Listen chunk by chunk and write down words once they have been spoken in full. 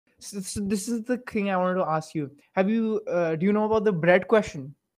So this is the thing I wanted to ask you. Have you do you know about the bread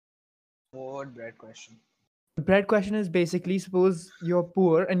question? What bread question? The bread question is basically, suppose you're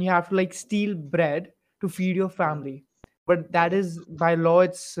poor and you have to like steal bread to feed your Okay. family, but that Okay. is by law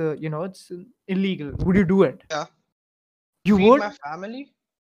it's it's illegal. Would you do it? Yeah. You Feed would? my family?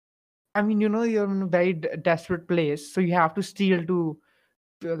 I mean, you're in a very desperate place, so you have to steal to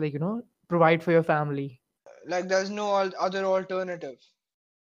provide for your family. Like there's no other alternative.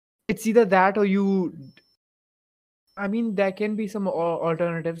 It's either that or you. I mean, there can be some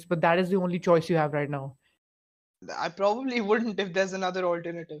alternatives, but that is the only choice you have right now. I probably wouldn't if there's another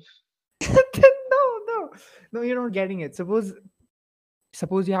alternative. No, you're not getting it. Suppose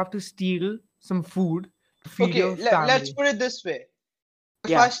you have to steal some food to feed Okay, your let's family. put it this way.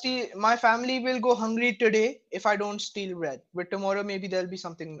 If I Yeah. steal, my family will go hungry today if I don't steal bread. But tomorrow maybe there'll be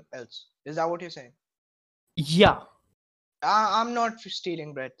something else. Is that what you're saying? Yeah. I'm not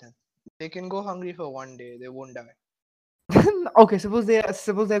stealing bread then. They can go hungry for one day. They won't die. Okay, suppose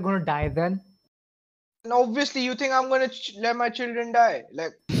they're gonna die then. And obviously, you think I'm gonna let my children die?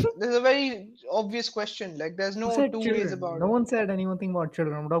 Like, there's a very obvious question. Like, there's Who no said two ways children? about No it. one said anything about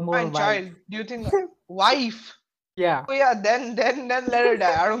children. I'm talking about a Fine, wife. child. Do you think wife? Yeah. Oh yeah, then let her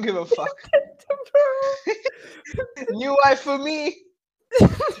die. I don't give a fuck. New wife for me.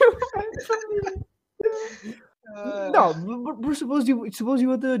 Uh, No, but suppose you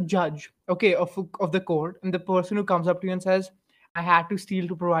were the judge, okay, of the court, and the person who comes up to you and says, "I had to steal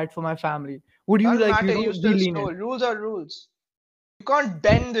to provide for my family." Would you doesn't like matter. You be still stole. lenient? Rules are rules. You can't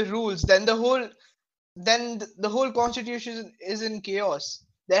bend the rules. Then the whole constitution is in chaos.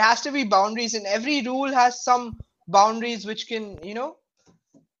 There has to be boundaries, and every rule has some boundaries which can,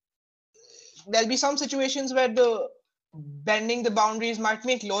 there'll be some situations where the bending the boundaries might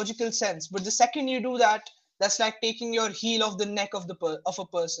make logical sense, but the second you do that, that's like taking your heel off the neck of a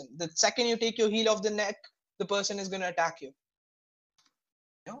person. The second you take your heel off the neck, the person is going to attack you.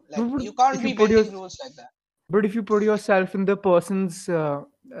 Like But you can't if you be put your bending rules like that. but if you put yourself in the person's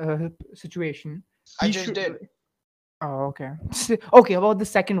situation, I he just should. did. Oh, okay. Okay, about the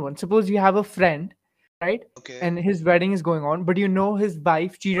second one. Suppose you have a friend, right? Okay. And his wedding is going on, but you know his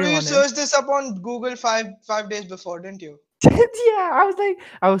wife cheated Bro, you on him. searched this up on Google five days before, didn't you? Yeah,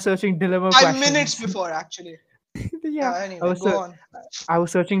 I was searching dilemma 5 minutes questions. before, actually. Yeah, Yeah. Anyway, go on. I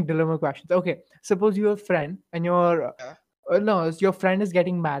was searching dilemma questions. Okay, suppose you're a friend and Yeah. no, your friend is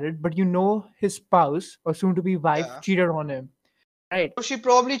getting married, but you know his spouse or soon to be wife Yeah. cheated on him, right? So she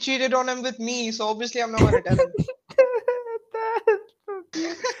probably cheated on him with me, so obviously I'm not gonna tell him.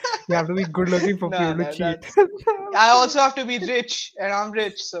 You have to be good looking for No, people to no, cheat. that's. I also have to be rich, and I'm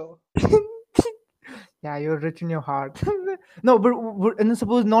rich, so. Yeah, you're rich in your heart. No, but and then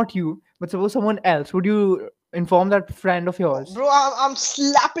suppose not you, but suppose someone else. Would you inform that friend of yours? Bro, I'm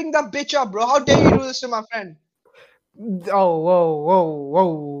slapping the bitch up, bro. How dare you do this to my friend? Oh,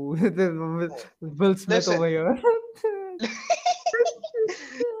 whoa! The Oh, Will Smith over listen, here.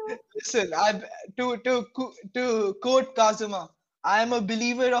 listen. To quote Kazuma, I am a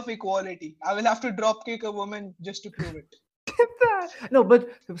believer of equality. I will have to drop kick a woman just to prove it. No, but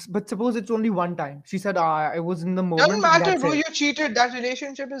suppose it's only one time. She said, "I was in the Doesn't moment, and matter, that's bro. it." You cheated. That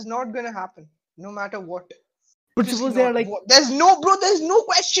relationship is not gonna happen, no matter what. But Obviously suppose they are not. like, There's no, bro. There's no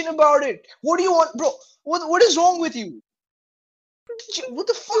question about it. What do you want, bro? What is wrong with you? What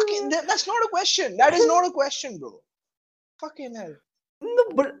the fuck? That's not a question. That is not a question, bro. Fucking hell. no,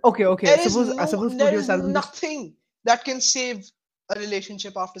 but okay. Suppose put There is yourself in this. nothing that can save a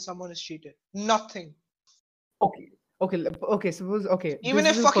relationship after someone is cheated. Nothing. Okay. Suppose Even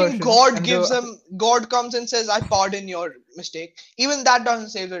this if is a fucking person, God and gives the them, God comes and says, I pardon your mistake. Even that doesn't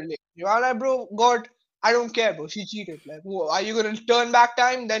save the relationship. I'm like, bro, God, I don't care, bro. She cheated. Like, are you gonna turn back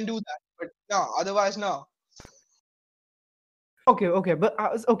time? Then do that. But no, otherwise, no. But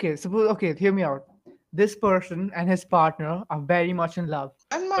suppose hear me out. This person and his partner are very much in love,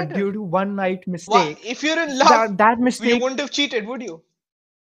 Doesn't but matter. due to one night Why? mistake, If you're in love, that you mistake, wouldn't have cheated, would you?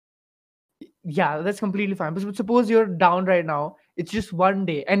 yeah, that's completely fine. But suppose you're down right now. It's just one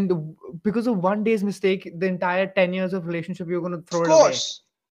day, and because of one day's mistake, the entire 10 years of relationship, you're gonna Of throw it away. course.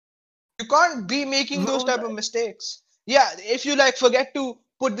 You can't be making those W- type of mistakes. Yeah, if you like forget to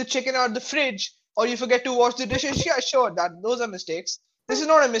put the chicken out the fridge or you forget to wash the dishes, yeah, sure, that those are mistakes. This is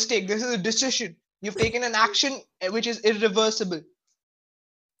not a mistake. This is a decision. You've taken an action which is irreversible.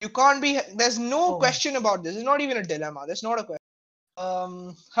 You can't be. There's no Oh, question about this. It's not even a dilemma. There's not a question.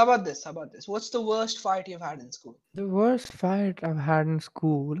 How about this? How about this? What's the worst fight you've had in school? the worst fight I've had in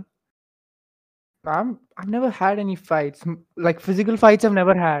school. I've never had any fights. Like physical fights I've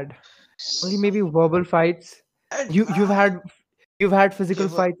never had. Only maybe verbal fights. And, You've had You've had Okay, physical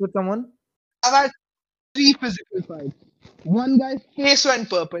well, fights with someone? I've had three physical fights. One guy's face went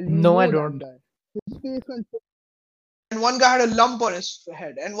purple. You No, I know that don't. guy. His face went purple. And one guy had a lump on his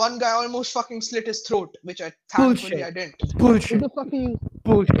head. And one guy almost fucking slit his throat, which I thankfully Bullshit. I didn't. What Bullshit. the fucking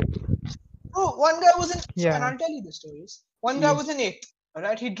Bullshit. Oh, one guy was in, and Yeah. I'll tell you the stories. One guy Yeah. was in eighth, all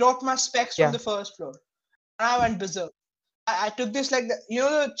right? He dropped my specs from Yeah. the first floor. And I went berserk. I took this like the, you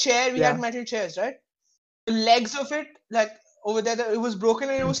know the chair, we had Yeah. metal chairs, right? The legs of it, like over there, it was broken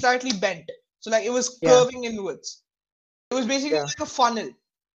and it was slightly bent. So like it was Yeah. curving inwards. It was basically Yeah. like a funnel.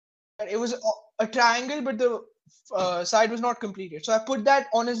 It was a triangle, but the side was not completed. So I put that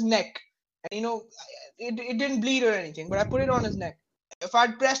on his neck, and it didn't bleed or anything, but I put it on his neck. If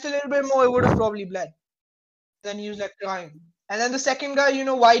I'd pressed a little bit more, it would have probably bled. Then he was like crying. And then the second guy,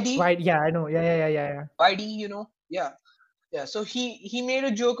 YD, Right. Yeah, I know. Yeah. Yeah. Yeah. Yeah. Yeah. YD, yeah, yeah. So he made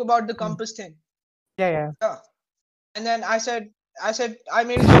a joke about the Mm. compass thing. Yeah. Yeah. Yeah. And then I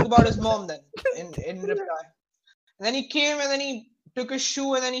made a joke about his mom then in reply. And then he came and then he took a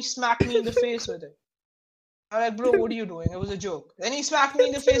shoe and then he smacked me in the face with it. I'm like, bro, what are you doing? It was a joke. Then he smacked me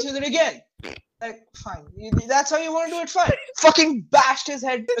in the face with it again. Like, fine. That's how you want to do it? Fine. Fucking bashed his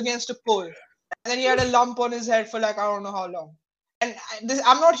head against a pole. And then he had a lump on his head for like, I don't know how long. And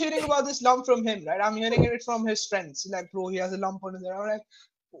I'm not hearing about this lump from him, right? I'm hearing it from his friends. Like, bro, he has a lump on his head. I'm like,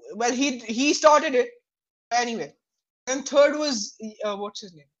 well, he started it. Anyway. And third was, what's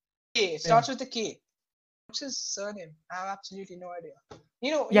his name? K. It Yeah. starts with a K. What's his surname? I have absolutely no idea.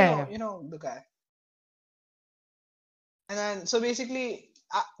 Yeah. Yeah. The guy. And then, so basically,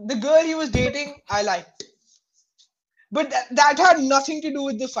 the girl he was dating, I liked. But that had nothing to do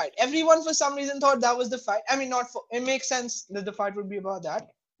with the fight. Everyone, for some reason, thought that was the fight. I mean, not for, it makes sense that the fight would be about that.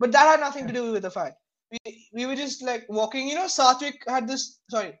 But that had nothing to do with the fight. We were just like walking. Satvik had this,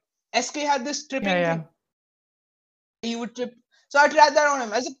 sorry, SK had this Yeah. tripping Yeah. thing. He would trip. So I tried that on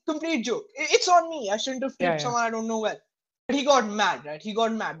him as a complete joke. It's on me. I shouldn't have Yeah. tripped Yeah. someone I don't know well. But he got mad, right? He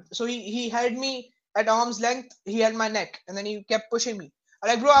got mad. So he held me at arm's length. He held my neck, and then he kept pushing me. I'm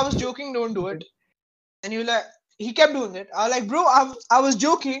like, bro, I was joking. Don't do Okay. it. And he kept doing it. I was like, bro, I was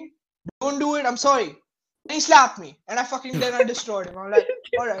joking. Don't do it. I'm sorry. And he slapped me, and I destroyed him. I'm like,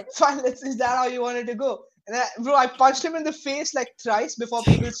 all right, fine. Is that how you wanted to go? And then, bro, I punched him in the face like thrice before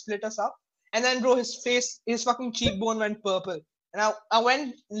people split us up. And then, bro, his fucking cheekbone went purple. And I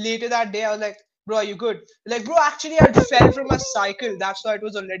went later that day. I was like, bro, are you good? Like, bro, actually, I fell from a cycle. That's why it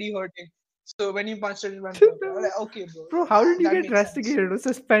was already hurting. So when you punched it, it went purple. I was like, okay, bro, Bro, how did you that get makes sense. rusticated or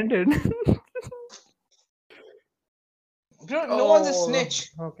suspended? Bro, no one's a Oh, snitch.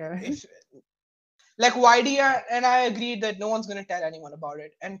 okay. If like YD and I agreed that no one's gonna tell anyone about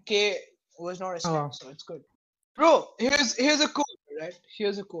it, and K was not a snitch, Oh, so it's good. Bro, here's a quote, right?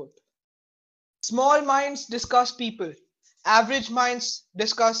 Here's a quote. Small minds discuss people. Average minds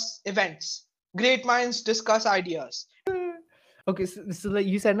discuss events. Great minds discuss ideas. okay. So like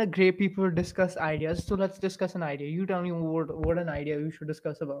you said, great people discuss ideas. So let's discuss an idea. You tell me what an idea we should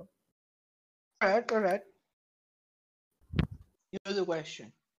discuss about. All right. Here's the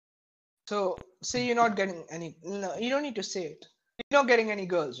question. So, say you're not getting any. No, you don't need to say it. You're not getting any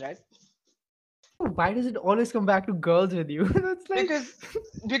girls, right? Why does it always come back to girls with you? That's like Because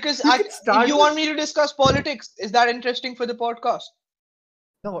because you I can start you with want me to discuss politics? Is that interesting for the podcast?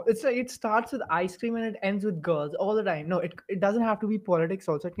 no. It's like it starts with ice cream and it ends with girls all the time. No, it doesn't have to be politics.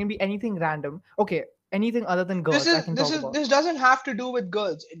 Also, it can be anything random. Okay, anything other than This girls I is can this talk is about. this doesn't have to do with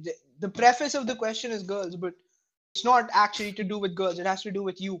girls. The preface of the question is girls, but it's not actually to do with girls. It has to do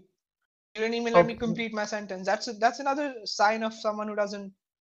with you. You didn't even let me Okay, complete my sentence. That's another sign of someone who doesn't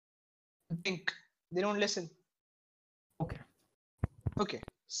think. They don't listen. okay. Okay,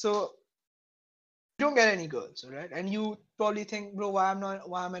 so you don't get any girls, all right? And you probably think, bro, why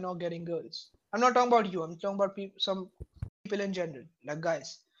am I not getting girls? I'm not talking about you. I'm talking about some people in general, like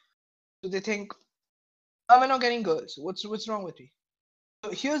guys. So they think, why am I not getting girls? What's wrong with me?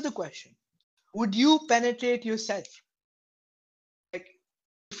 So here's the question: would you penetrate yourself? Like,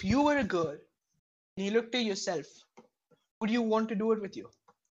 if you were a girl and you looked at yourself, would you want to do it with you?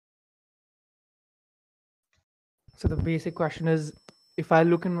 So the basic question is, if I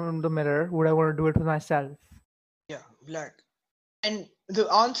look in the mirror, would I want to do it with myself? Yeah, black. And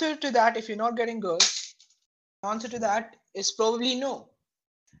the answer to that, if you're not getting girls, the answer to that is probably no.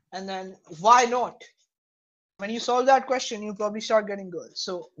 And then why not? When you solve that question, you probably start getting girls.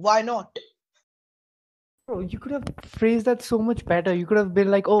 So why not? Bro, you could have phrased that so much better. You could have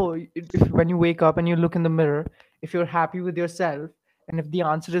been like, oh, if when you wake up and you look in the mirror, if you're happy with yourself, and if the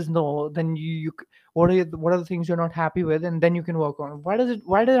answer is no, then what are the things you're not happy with, and then you can work on. Why does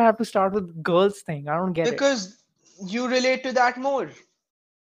it have to start with girls thing? I don't get it. Because You relate to that more.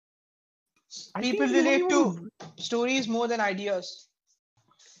 I People think you only relate to want to. stories more than ideas.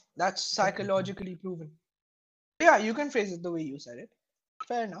 That's psychologically proven. Yeah, you can phrase it the way you said it.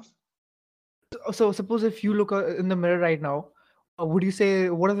 Fair enough. So suppose if you look in the mirror right now, would you say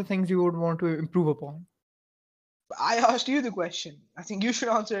what are the things you would want to improve upon? I asked you the question. I think you should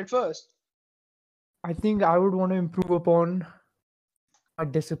answer it first. I think I would want to improve upon my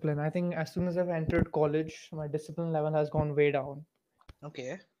discipline. I think as soon as I've entered college, my discipline level has gone way down.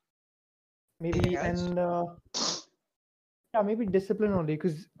 Okay. Anything Maybe else? and yeah, maybe discipline only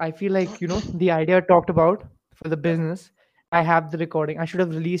because I feel like the idea I talked about for the Yeah. business. I have the recording. I should have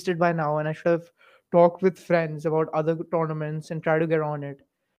released it by now, and I should have talked with friends about other tournaments and try to get on it.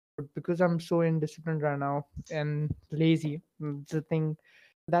 But because I'm so indisciplined right now and lazy, it's a thing.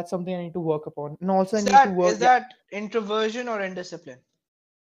 That's something I need to work upon. And also, I Is need to that work. is Yeah, that introversion or indiscipline?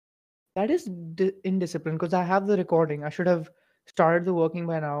 that is indiscipline because I have the recording. I should have started the working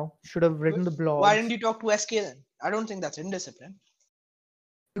by now. Should have written the Why didn't blogs you talk to SK then? I don't think that's indiscipline.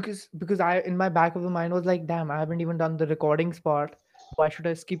 because I in my back of the mind was like, damn, I haven't even done the recordings part. Why should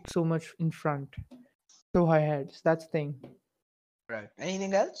I skip so much in front? So high heads. That's the thing. Right.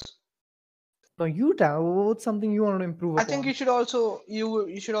 Anything else? Now you tell what's something you want to improve I think upon. you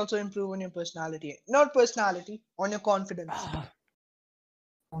should also improve on your personality. Not personality, on your confidence. Ah,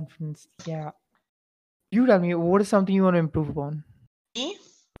 confidence. Yeah. You tell me what is something you want to improve upon. Me?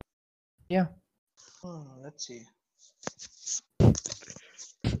 Yeah. Let's see.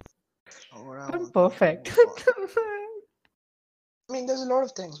 What I I'm want to improve perfect. upon. I mean, there's a lot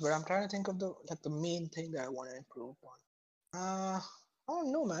of things, but I'm trying to think of the main thing that I want to improve upon. I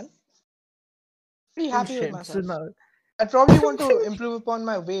don't know, man. Pretty Oh happy with shit. So myself. now I'd probably want to improve upon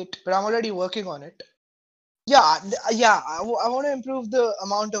my weight, but I'm already working on it. Yeah, yeah. I want to improve the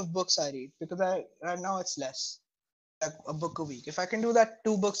amount of books I read because I right now it's less, like a book a week. If I can do that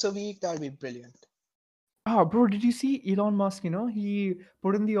 2 books a week, that'd be brilliant. ah, bro, did you see Elon Musk? He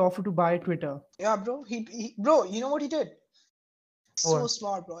put in the offer to buy Twitter. Yeah, bro. Bro, you know what he did? So What?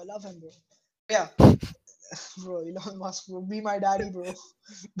 smart, bro. I love him, bro. Yeah, bro. Elon Musk, bro. Be my daddy, bro.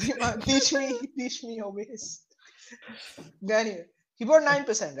 Teach me your ways. Anyway, he bought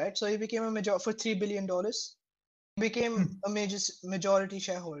 9%, right? So he became a major for $3 billion. He became Hmm. a majority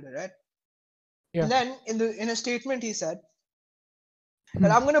shareholder, right? And Yeah. then in a statement he said, "Well,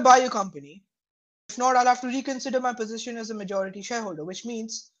 Hmm. I'm going to buy your company. If not, I'll have to reconsider my position as a majority shareholder," which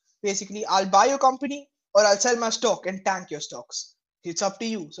means basically I'll buy your company or I'll sell my stock and tank your stocks. It's up to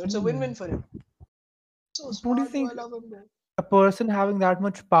you. So it's a win-win Ooh. for him. So Don't you smart, bro. I think love him, bro. a person having that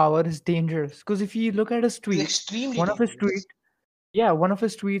much power is dangerous? Because if you look at his He's tweets, extremely one of his tweets, dangerous. yeah, one of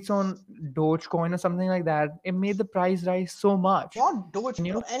his tweets on Dogecoin or something like that, it made the price rise so much. Not Doge,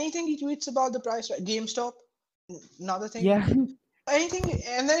 And bro. Anything he tweets about the price, right? GameStop, another thing. yeah, Anything,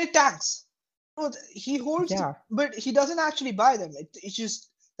 and then it tanks. Bro, he holds the, yeah. but he doesn't actually buy them. It's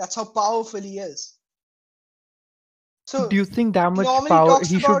just that's how powerful he is. So Do you think that he much normally power talks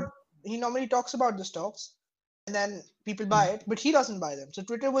he about should? he normally talks about the stocks, and then people buy Hmm. it, but he doesn't buy them. So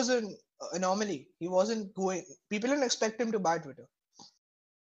Twitter was an anomaly. He wasn't going. People didn't expect him to buy Twitter.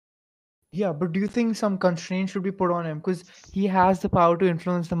 Yeah, but do you think some constraints should be put on him? Because he has the power to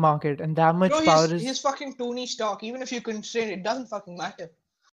influence the market, and that Bro, much power he's is. fucking Tony Stark. Even if you constrain it, doesn't fucking matter.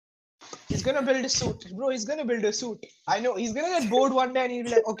 He's gonna build a suit, bro. He's gonna build a suit. I know. He's gonna get bored one day and he'll be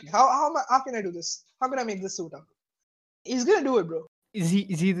like, okay, how can I do this? How can I make this suit up? He's gonna do it, bro. Is he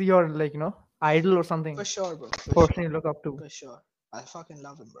your idol or For something? sure, bro. A For person sure. you look up to? For sure. I fucking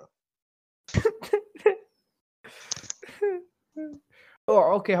love him, bro.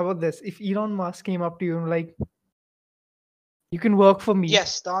 Oh, okay. How about this? If Elon Musk came up to you and you can work for me,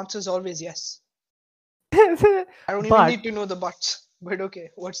 Yes, the answer is always yes. I don't even need but to know the buts. But okay,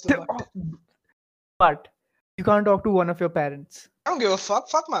 what's the but? but you can't talk to one of your parents. I don't give a fuck.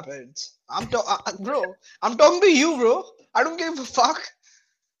 Fuck my parents. Bro. I'm talking to you, bro. I don't give a fuck.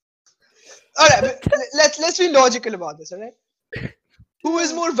 All right, but let's be logical about this. All right, who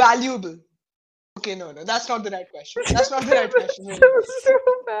is Yeah. more valuable? Okay, no, that's not the right question. That's not the right question. Wait,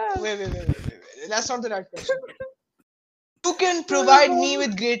 So bad. wait. That's not the right question. Who can provide me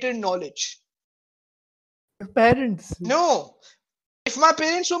with greater knowledge? Your parents. No. If my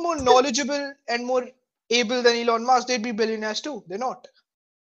parents were more knowledgeable and more able than Elon Musk, they'd be billionaires too. They're not.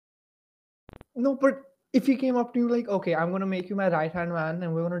 No, but if he came up to you like, okay, I'm gonna make you my right hand man,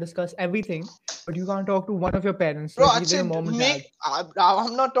 and we're gonna discuss everything, but you can't talk to one of your parents, Bro, like I'd either your say mom or dad.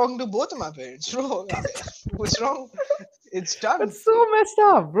 I'm not talking to both of my parents, bro. What's wrong? It's done. That's so messed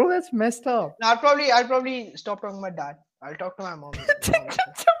up, bro. That's messed up. No, I'll probably stop talking to my dad. I'll talk to my mom instead.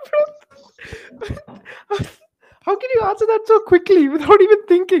 Bro, How can you answer that so quickly without even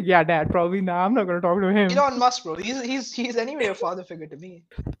thinking? Yeah, dad, probably nah, I'm not gonna talk to him. Elon Musk, bro. He's anyway a father figure to me.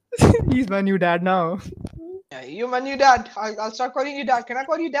 He's my new dad now. Yeah, you my new dad. I'll start calling you dad. Can I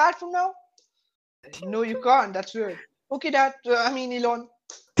call you dad from now? No, you can't. That's weird. Okay, dad. I mean Elon.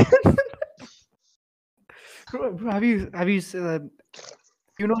 Bro,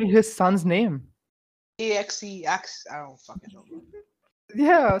 you know his son's name? AXE. I don't fucking know, bro.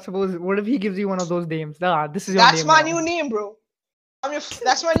 Yeah, suppose what if he gives you one of those names? Ah, this is your That's name my now. new name, bro.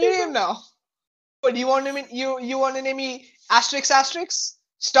 That's my new name now. What do you want to name you want to name me asterisk asterisk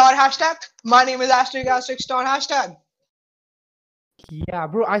star hashtag? My name is asterisk asterisk star hashtag. Yeah,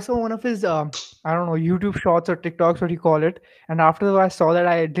 bro, I saw one of his I don't know, YouTube shorts or TikToks, what you call it, and after I saw that,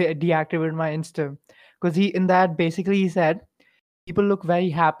 I deactivated my Insta because he in that basically he said people look very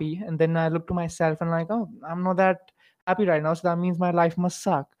happy, and then I look to myself and like, oh, I'm not that happy right now, so that means my life must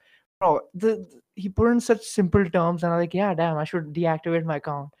suck, bro. He put in such simple terms, and I'm like, yeah, damn, I should deactivate my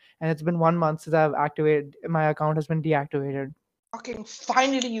account. And it's been 1 month since I've activated my account has been deactivated. Fucking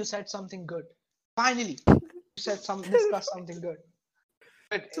finally you said something good. Finally you said discuss something good.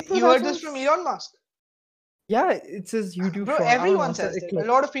 But So, bro, you that's heard what. this from Elon Musk. Yeah, it's his YouTube Bro, short. I don't know. everyone It's a, says a this. A clip.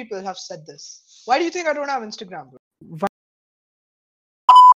 lot of people have said this. Why do you think I don't have Instagram, bro? Why